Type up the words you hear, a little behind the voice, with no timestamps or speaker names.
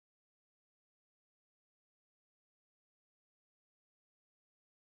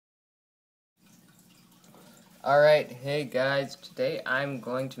Alright, hey guys, today I'm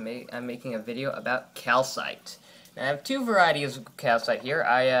making a video about calcite. Now, I have two varieties of calcite here.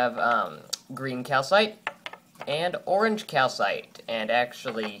 I have green calcite and orange calcite. And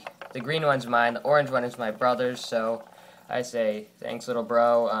actually, the green one's mine, the orange one is my brother's, so I say, thanks little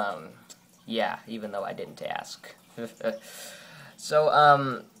bro, yeah, even though I didn't ask.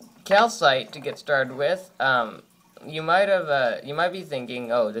 So, calcite, to get started with, you might be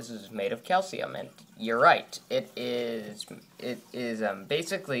thinking, oh, this is made of calcium, and you're right. It is,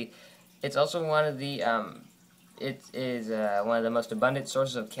 basically, it's also one of the, one of the most abundant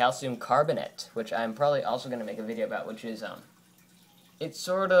sources of calcium carbonate, which I'm probably also going to make a video about, which is, it's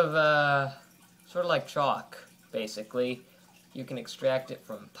sort of like chalk, basically. You can extract it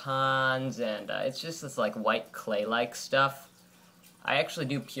from ponds, and, it's just this, like, white clay-like stuff. I actually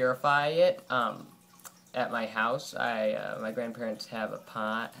do purify it, at my house. My grandparents have a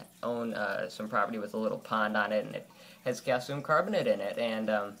pond, own some property with a little pond on it, and it has calcium carbonate in it, and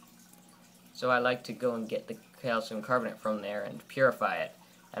so I like to go and get the calcium carbonate from there and purify it.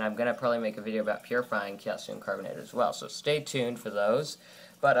 And I'm gonna probably make a video about purifying calcium carbonate as well, so stay tuned for those.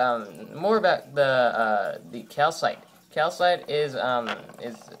 But more about the calcite. Calcite is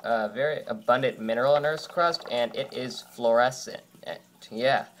a very abundant mineral in Earth's crust, and it is fluorescent.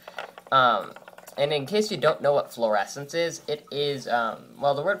 Yeah. And in case you don't know what fluorescence is, it is,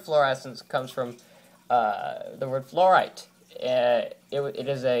 well, the word fluorescence comes from the word fluorite. It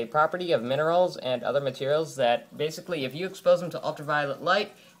is a property of minerals and other materials that basically, if you expose them to ultraviolet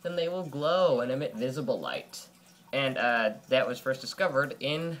light, then they will glow and emit visible light. And that was first discovered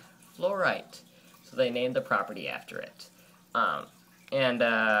in fluorite. So they named the property after it. I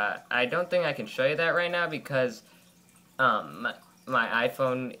don't think I can show you that right now because my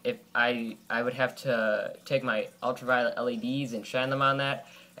iPhone, if I would have to take my ultraviolet LEDs and shine them on that,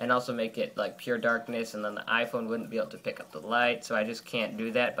 and also make it like pure darkness, and then the iPhone wouldn't be able to pick up the light, so I just can't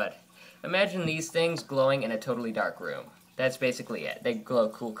do that. But imagine these things glowing in a totally dark room. That's basically it. They glow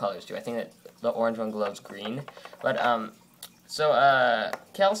cool colors too. I think that the orange one glows green. But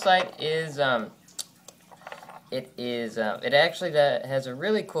calcite is it actually has a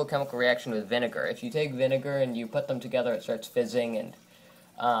really cool chemical reaction with vinegar. If you take vinegar and you put them together, it starts fizzing, and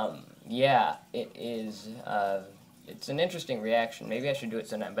yeah, it is, it's an interesting reaction. Maybe I should do it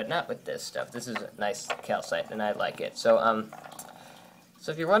sometime, but not with this stuff. This is a nice calcite, and I like it. So,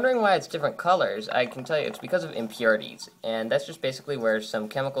 so if you're wondering why it's different colors, I can tell you it's because of impurities, and that's just basically where some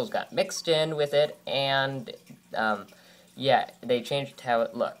chemicals got mixed in with it, and, yeah, they changed how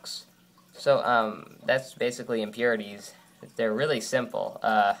it looks. So, that's basically impurities. They're really simple.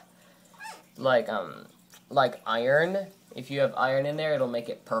 Like iron. If you have iron in there, it'll make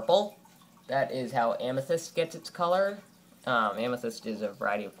it purple. That is how amethyst gets its color. Amethyst is a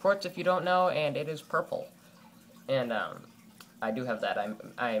variety of quartz, if you don't know, and it is purple. And, I do have that.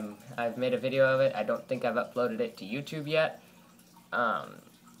 I've made a video of it. I don't think I've uploaded it to YouTube yet.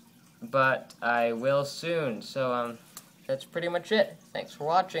 But I will soon. So, that's pretty much it. Thanks for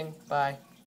watching. Bye.